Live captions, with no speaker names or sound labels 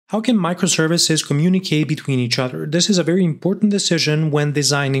How can microservices communicate between each other? This is a very important decision when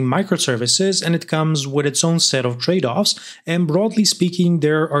designing microservices, and it comes with its own set of trade-offs. And broadly speaking,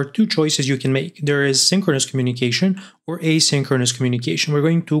 there are two choices you can make. There is synchronous communication or asynchronous communication. We're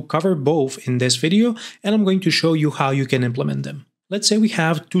going to cover both in this video, and I'm going to show you how you can implement them. Let's say we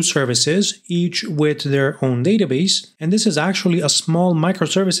have two services, each with their own database, and this is actually a small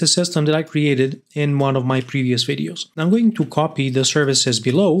microservices system that I created in one of my previous videos. Now I'm going to copy the services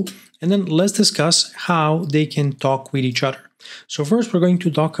below, and then let's discuss how they can talk with each other. So first we're going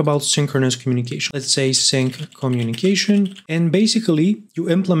to talk about synchronous communication. Let's say sync communication, and basically you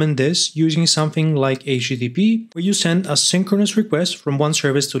implement this using something like HTTP, where you send a synchronous request from one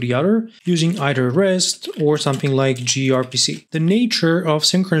service to the other using either REST or something like gRPC. The nature of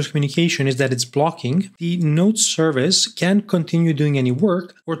synchronous communication is that it's blocking. The node service can't continue doing any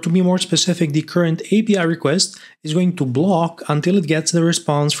work, or to be more specific, the current API request is going to block until it gets the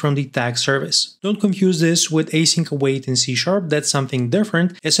response from the tag service. Don't confuse this with async await in C#. That's something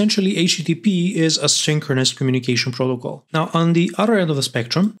different. Essentially, HTTP is a synchronous communication protocol. Now, on the other end of the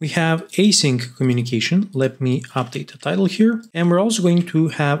spectrum, we have async communication. Let me update the title here. And we're also going to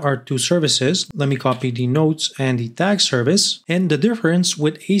have our two services. Let me copy the nodes and the tag service. And the difference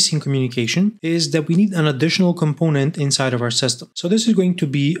with async communication is that we need an additional component inside of our system. So this is going to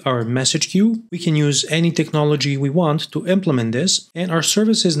be our message queue. We can use any technology we want to implement this. And our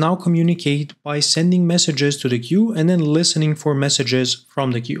services now communicate by sending messages to the queue and then listening for messages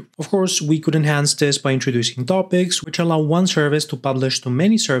from the queue. Of course, we could enhance this by introducing topics, which allow one service to publish to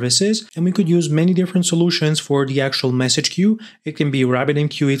many services, and we could use many different solutions for the actual message queue. It can be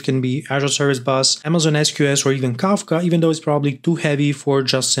RabbitMQ, it can be Azure Service Bus, Amazon SQS, or even Kafka, even though it's probably too heavy for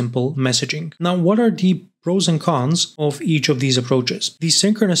just simple messaging. Now, what are the pros and cons of each of these approaches? The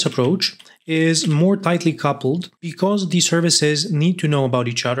synchronous approach is more tightly coupled because the services need to know about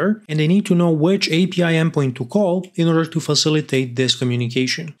each other and they need to know which API endpoint to call in order to facilitate this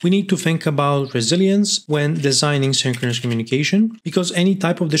communication. We need to think about resilience when designing synchronous communication because any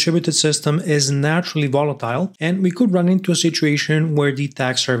type of distributed system is naturally volatile, and we could run into a situation where the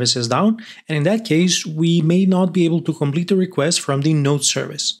tag service is down, and in that case we may not be able to complete the request from the node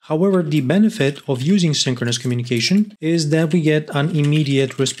service. However, the benefit of using synchronous communication is that we get an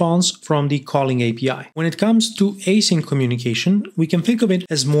immediate response from the calling API. When it comes to async communication, we can think of it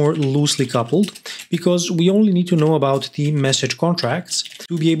as more loosely coupled because we only need to know about the message contracts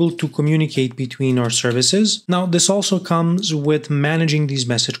to be able to communicate between our services. Now, this also comes with managing these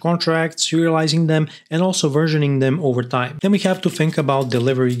message contracts, serializing them, and also versioning them over time. Then we have to think about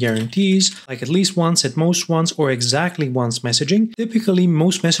delivery guarantees, like at least once, at most once, or exactly once messaging. Typically,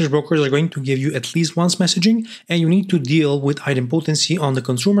 most message brokers are going to give you at least once messaging, and you need to deal with idempotency on the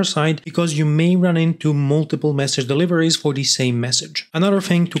consumer side because you may run into multiple message deliveries for the same message. Another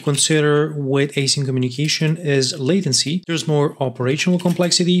thing to consider with async communication is latency. There's more operational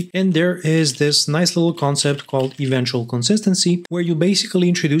complexity, and there is this nice little concept called eventual consistency, where you basically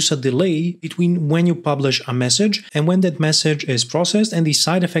introduce a delay between when you publish a message and when that message is processed, and the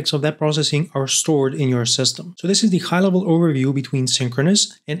side effects of that processing are stored in your system. So this is the high-level overview between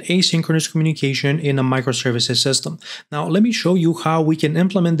synchronous and asynchronous communication in a microservices system. Now, let me show you how we can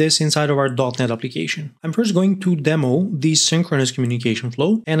implement this inside of our .NET application. I'm first going to demo the synchronous communication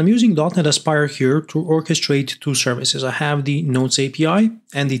flow, and I'm using .NET Aspire here to orchestrate two services. I have the Nodes API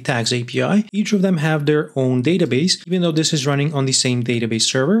and the Tags API. Each of them have their own database, even though this is running on the same database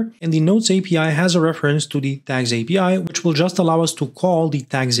server. And the Nodes API has a reference to the Tags API, which will just allow us to call the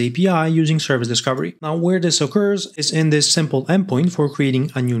Tags API using service discovery. Now, where this occurs is in this simple endpoint for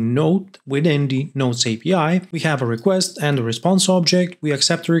creating a new node within the Nodes API. We have a request and a response object. We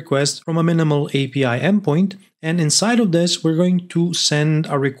accept the request from a minimal API endpoint, and inside of this we're going to send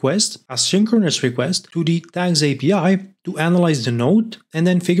a request, a synchronous request, to the Tags API to analyze the node and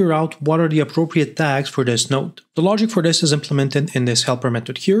then figure out what are the appropriate tags for this node. The logic for this is implemented in this helper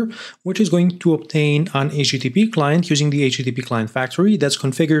method here, which is going to obtain an HTTP client using the HTTP client factory that's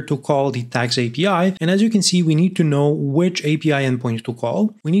configured to call the Tags API. And as you can see, we need to know which API endpoint to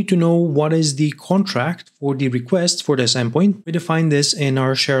call. We need to know what is the contract for the request for this endpoint. We define this in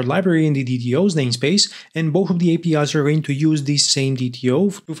our shared library in the DTOs namespace, and both of the APIs are going to use the same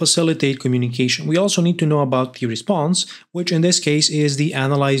DTO to facilitate communication. We also need to know about the response, which in this case is the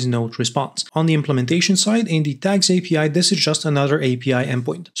analyze node response. On the implementation side, in the Tags API, this is just another API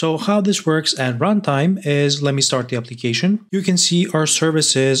endpoint. So how this works at runtime is, let me start the application. You can see our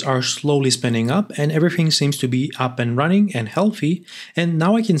services are slowly spinning up and everything seems to be up and running and healthy. And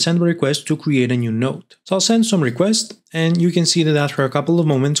now I can send a request to create a new node. So I'll send some request And you can see that after a couple of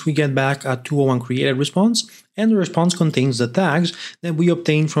moments, we get back a 201 created response, and the response contains the tags that we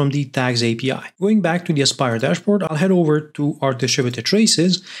obtained from the tags API. Going back to the Aspire dashboard, I'll head over to our distributed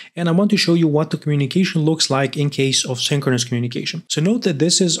traces, and I want to show you what the communication looks like in case of synchronous communication. So note that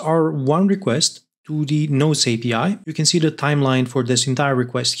this is our one request to the Notes API. You can see the timeline for this entire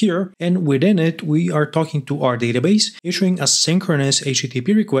request here, and within it we are talking to our database, issuing a synchronous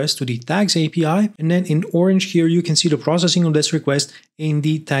HTTP request to the Tags API, and then in orange here you can see the processing of this request in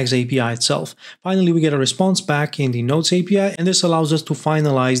the Tags API itself. Finally, we get a response back in the Notes API, and this allows us to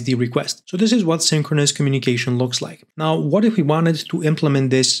finalize the request. So this is what synchronous communication looks like. Now, what if we wanted to implement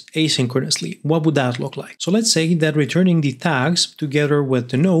this asynchronously? What would that look like? So let's say that returning the tags together with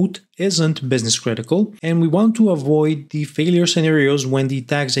the note isn't business critical, and we want to avoid the failure scenarios when the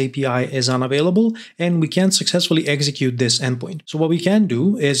tags API is unavailable and we can't successfully execute this endpoint. So what we can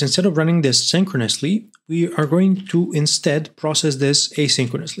do is, instead of running this synchronously, we are going to instead process this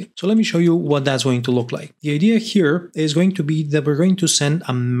asynchronously. So let me show you what that's going to look like. The idea here is going to be that we're going to send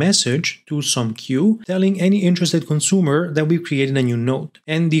a message to some queue telling any interested consumer that we've created a new node.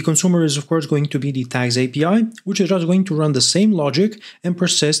 And the consumer is of course going to be the tags API, which is just going to run the same logic and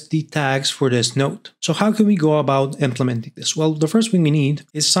persist the tags for this node. So how can we go about implementing this? Well, the first thing we need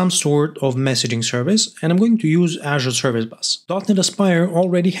is some sort of messaging service, and I'm going to use Azure Service Bus. .NET Aspire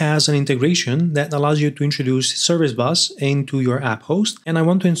already has an integration that allows you to introduce Service Bus into your app host, and I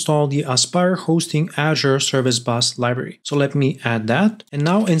want to install the Aspire Hosting Azure Service Bus library. So let me add that, and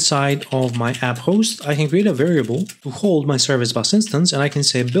now inside of my app host, I can create a variable to hold my Service Bus instance, and I can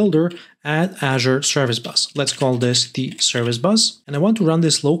say builder add Azure Service Bus. Let's call this the Service Bus, and I want to run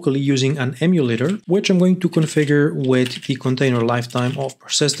this locally using an emulator, which I'm going to configure with the container lifetime of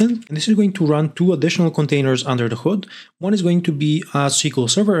persistent. And this is going to run two additional containers under the hood. One is going to be a SQL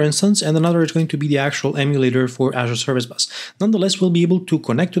Server instance, and another is going to be the actual emulator for Azure Service Bus. Nonetheless, we'll be able to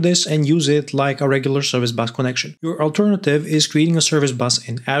connect to this and use it like a regular Service Bus connection. Your alternative is creating a Service Bus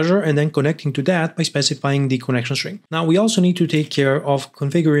in Azure and then connecting to that by specifying the connection string. Now, we also need to take care of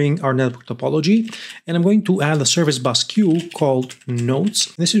configuring our network topology, and I'm going to add a Service Bus queue called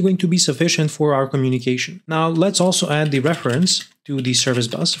Notes. This is going to be sufficient for our communication. Now, let's also add the reference to the Service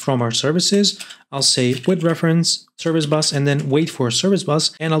Bus from our services. I'll say with reference Service Bus and then wait for Service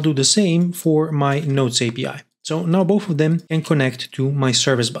Bus, and I'll do the same for my Notes API. So now both of them can connect to my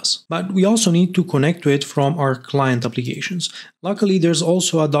Service Bus. But we also need to connect to it from our client applications. Luckily, there's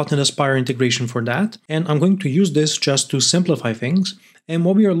also a .NET Aspire integration for that, and I'm going to use this just to simplify things. And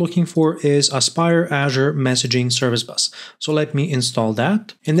what we are looking for is Aspire Azure Messaging Service Bus. So let me install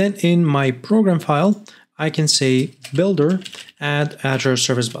that. And then in my program file, I can say builder add Azure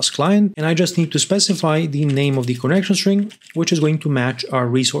Service Bus client, and I just need to specify the name of the connection string, which is going to match our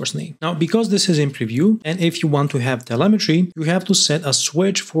resource name. Now, because this is in preview, and if you want to have telemetry, you have to set a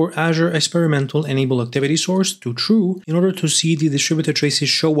switch for Azure Experimental Enable Activity Source to true in order to see the distributed traces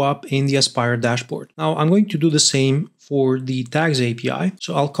show up in the Aspire dashboard. Now, I'm going to do the same for the Tags API.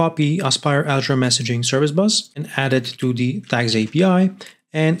 So I'll copy Aspire Azure Messaging Service Bus and add it to the Tags API.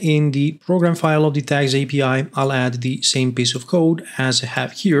 And in the program file of the Tags API, I'll add the same piece of code as I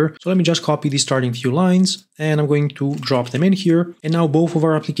have here. So let me just copy the starting few lines, and I'm going to drop them in here. And now both of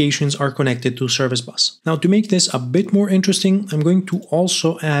our applications are connected to Service Bus. Now, to make this a bit more interesting, I'm going to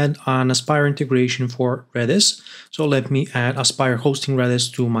also add an Aspire integration for Redis. So let me add Aspire Hosting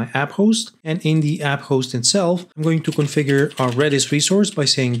Redis to my app host. And in the app host itself, I'm going to configure our Redis resource by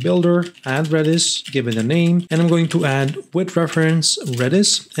saying builder add Redis, give it a name, and I'm going to add with reference Redis.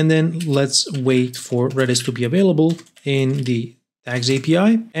 And then let's wait for Redis to be available in the Tags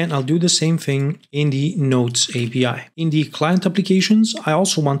API, and I'll do the same thing in the Notes API. In the client applications, I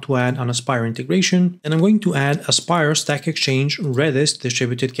also want to add an Aspire integration, and I'm going to add Aspire Stack Exchange Redis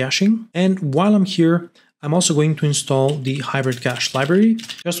distributed caching. And while I'm here, I'm also going to install the hybrid cache library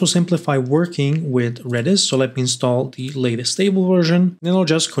just to simplify working with Redis. So let me install the latest stable version. Then I'll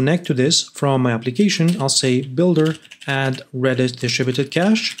just connect to this from my application. I'll say builder add Redis distributed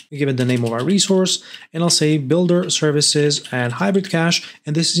cache. We give it the name of our resource, and I'll say builder services add hybrid cache.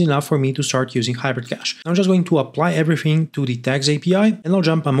 And this is enough for me to start using hybrid cache. I'm just going to apply everything to the Tags API, and I'll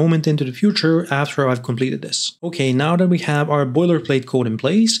jump a moment into the future after I've completed this. Okay, now that we have our boilerplate code in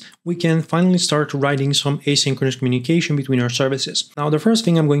place, we can finally start writing some asynchronous communication between our services. Now, the first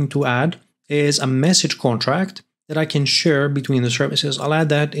thing I'm going to add is a message contract that I can share between the services. I'll add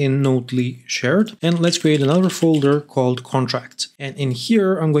that in Notely shared, and let's create another folder called contracts. And in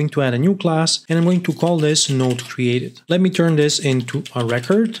here, I'm going to add a new class, and I'm going to call this Note Created. Let me turn this into a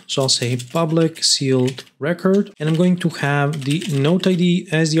record. So I'll say public sealed record, and I'm going to have the note ID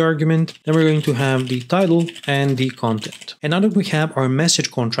as the argument. Then we're going to have the title and the content. And now that we have our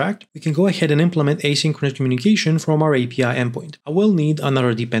message contract, we can go ahead and implement asynchronous communication from our API endpoint. I will need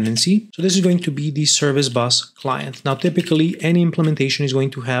another dependency. So this is going to be the Service Bus client. Now, typically any implementation is going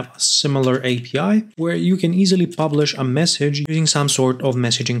to have a similar API where you can easily publish a message using some sort of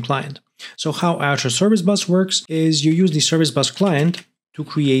messaging client. So how Azure Service Bus works is you use the Service Bus client to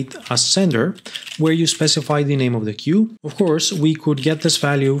create a sender where you specify the name of the queue. Of course, we could get this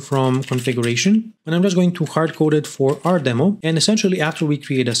value from configuration, but I'm just going to hard code it for our demo. And essentially, after we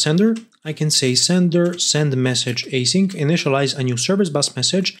create a sender, I can say sender send message async, initialize a new service bus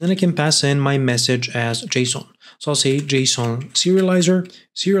message, then I can pass in my message as JSON. So I'll say JSON serializer,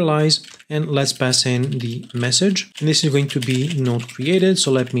 serialize, and let's pass in the message. And this is going to be note created.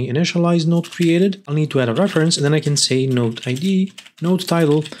 So let me initialize note created. I'll need to add a reference, and then I can say note ID, note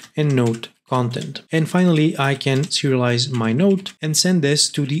title, and note content. And finally, I can serialize my note and send this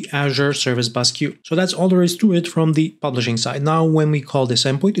to the Azure Service Bus queue. So that's all there is to it from the publishing side. Now, when we call this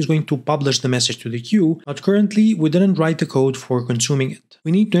endpoint, it's going to publish the message to the queue, but currently we didn't write the code for consuming it.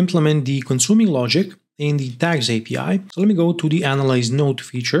 We need to implement the consuming logic in the tags API. So let me go to the analyze note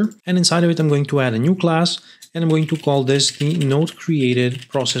feature, and inside of it, I'm going to add a new class, and I'm going to call this the note created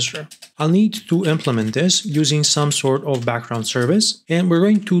processor. I'll need to implement this using some sort of background service, and we're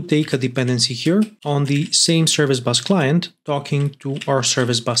going to take a dependency here on the same Service Bus client talking to our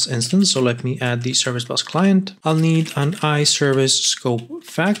Service Bus instance. So let me add the Service Bus client. I'll need an iService scope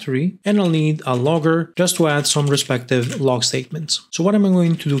factory, and I'll need a logger just to add some respective log statements. So what am I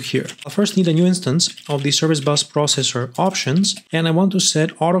going to do here? I'll first need a new instance of the Service Bus processor options, and I want to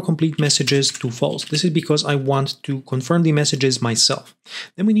set autocomplete messages to false. This is because I want to confirm the messages myself.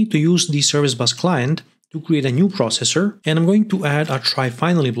 Then we need to use the Service Bus client to create a new processor, and I'm going to add a try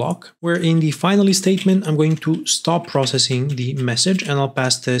finally block, where in the finally statement, I'm going to stop processing the message, and I'll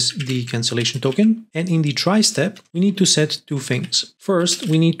pass this the cancellation token. And in the try step, we need to set two things. First,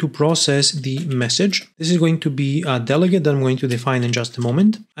 we need to process the message. This is going to be a delegate that I'm going to define in just a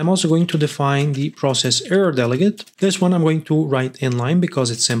moment. I'm also going to define the process error delegate. This one I'm going to write inline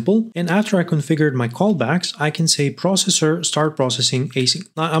because it's simple. And after I configured my callbacks, I can say processor start processing async.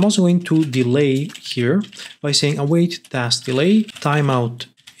 Now I'm also going to delay here by saying await task delay, timeout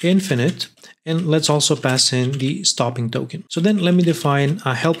infinite, and let's also pass in the stopping token. So then let me define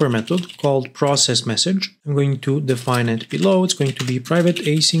a helper method called process message. I'm going to define it below. It's going to be private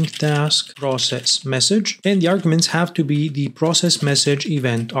async task process message, and the arguments have to be the process message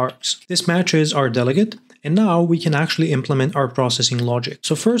event args. This matches our delegate. And now we can actually implement our processing logic.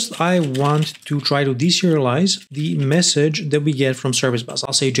 So first, I want to try to deserialize the message that we get from Service Bus.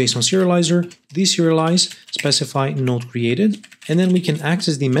 I'll say JSON serializer, deserialize, specify note created, and then we can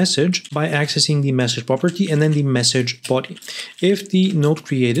access the message by accessing the message property and then the message body. If the note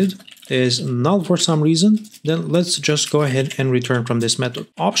created is null for some reason, then let's just go ahead and return from this method.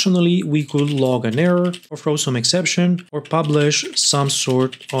 Optionally, we could log an error or throw some exception or publish some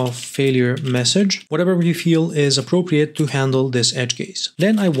sort of failure message, whatever we feel is appropriate to handle this edge case.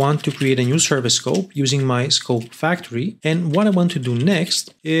 Then I want to create a new service scope using my scope factory. And what I want to do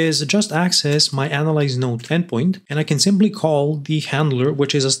next is just access my analyze note endpoint, and I can simply call the handler,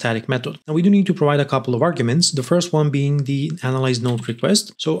 which is a static method. Now we do need to provide a couple of arguments. The first one being the analyze note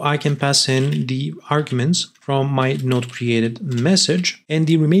request. So I can pass in the arguments from my node created message, and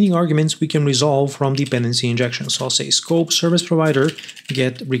the remaining arguments we can resolve from dependency injection. So I'll say scope service provider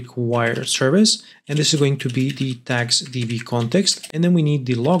get required service, and this is going to be the tags DB context. And then we need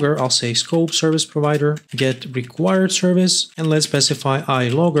the logger. I'll say scope service provider get required service, and let's specify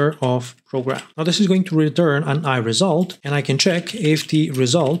iLogger of program. Now this is going to return an iResult, and I can check if the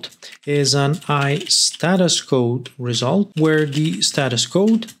result is an iStatusCode result, where the status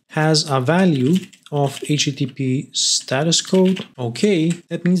code has a value of HTTP status code. Okay,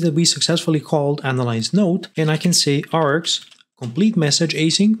 that means that we successfully called analyze note, and I can say args complete message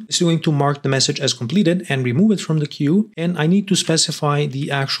async. This is going to mark the message as completed and remove it from the queue. And I need to specify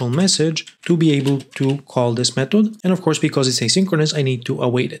the actual message to be able to call this method. And of course, because it's asynchronous, I need to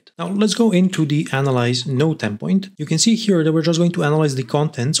await it. Now let's go into the analyze note endpoint. You can see here that we're just going to analyze the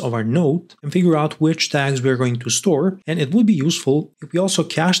contents of our note and figure out which tags we're going to store. And it would be useful if we also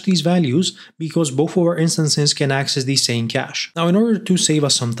cache these values, because both of our instances can access the same cache. Now, in order to save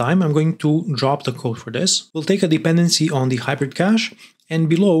us some time, I'm going to drop the code for this. We'll take a dependency on the hybrid cache, And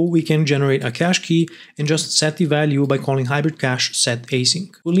below, we can generate a cache key and just set the value by calling hybrid cache set async.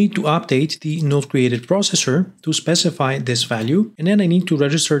 We'll need to update the node created processor to specify this value, and then I need to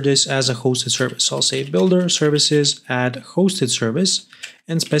register this as a hosted service. So I'll say builder services add hosted service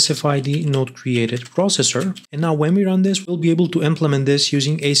and specify the node created processor. And now when we run this, we'll be able to implement this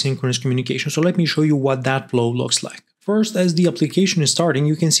using asynchronous communication. So let me show you what that flow looks like. First, as the application is starting,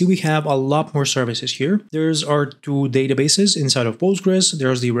 you can see we have a lot more services here. There's our two databases inside of Postgres,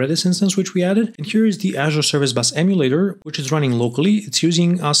 there's the Redis instance which we added, and here is the Azure Service Bus emulator, which is running locally. It's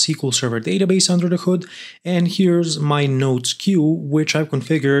using a SQL Server database under the hood, and here's my nodes queue, which I've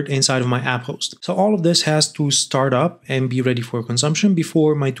configured inside of my app host. So all of this has to start up and be ready for consumption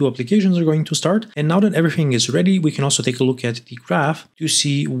before my two applications are going to start. And now that everything is ready, we can also take a look at the graph to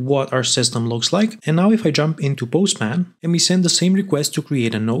see what our system looks like. And now if I jump into Postman, and we send the same request to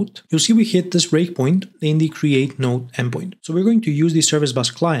create a node, you'll see we hit this breakpoint in the create node endpoint. So we're going to use the Service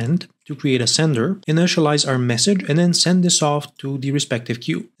Bus client to create a sender, initialize our message, and then send this off to the respective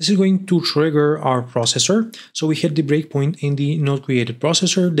queue. This is going to trigger our processor. So we hit the breakpoint in the node created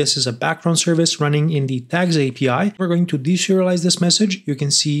processor. This is a background service running in the tags API. We're going to deserialize this message. You can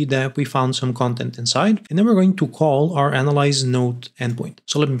see that we found some content inside, and then we're going to call our analyze node endpoint.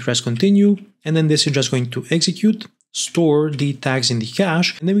 So let me press continue, and then this is just going to execute, store the tags in the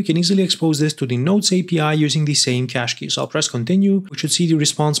cache, and then we can easily expose this to the nodes API using the same cache key. So I'll press continue. We should see the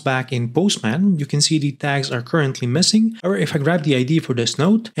response back in Postman. You can see the tags are currently missing. However, if I grab the ID for this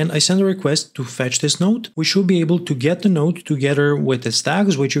node and I send a request to fetch this node, we should be able to get the node together with its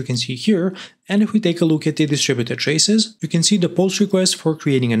tags, which you can see here. And if we take a look at the distributed traces, you can see the post request for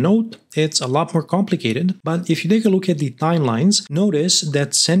creating a node. It's a lot more complicated, but if you take a look at the timelines, notice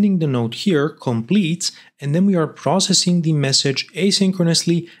that sending the node here completes, and then we are processing the message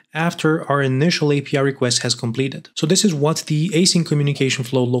asynchronously after our initial API request has completed. So this is what the async communication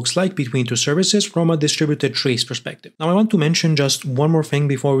flow looks like between two services from a distributed trace perspective. Now I want to mention just one more thing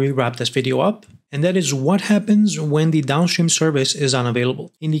before we wrap this video up, and that is what happens when the downstream service is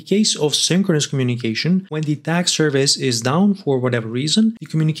unavailable. In the case of synchronous communication, when the tag service is down for whatever reason, the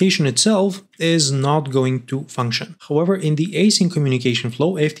communication itself is not going to function. However, in the async communication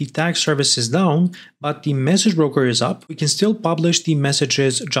flow, if the tag service is down, but the message broker is up, we can still publish the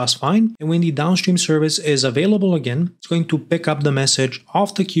messages just fine. And when the downstream service is available again, it's going to pick up the message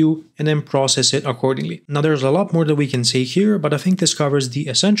off the queue and then process it accordingly. Now there's a lot more that we can say here, but I think this covers the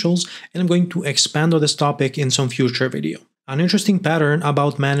essentials, and I'm going to expand on this topic in some future video. An interesting pattern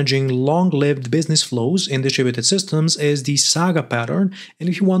about managing long-lived business flows in distributed systems is the saga pattern, and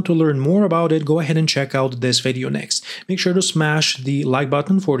if you want to learn more about it, go ahead and check out this video next. Make sure to smash the like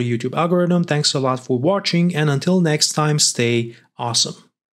button for the YouTube algorithm. Thanks a lot for watching, and until next time, stay awesome.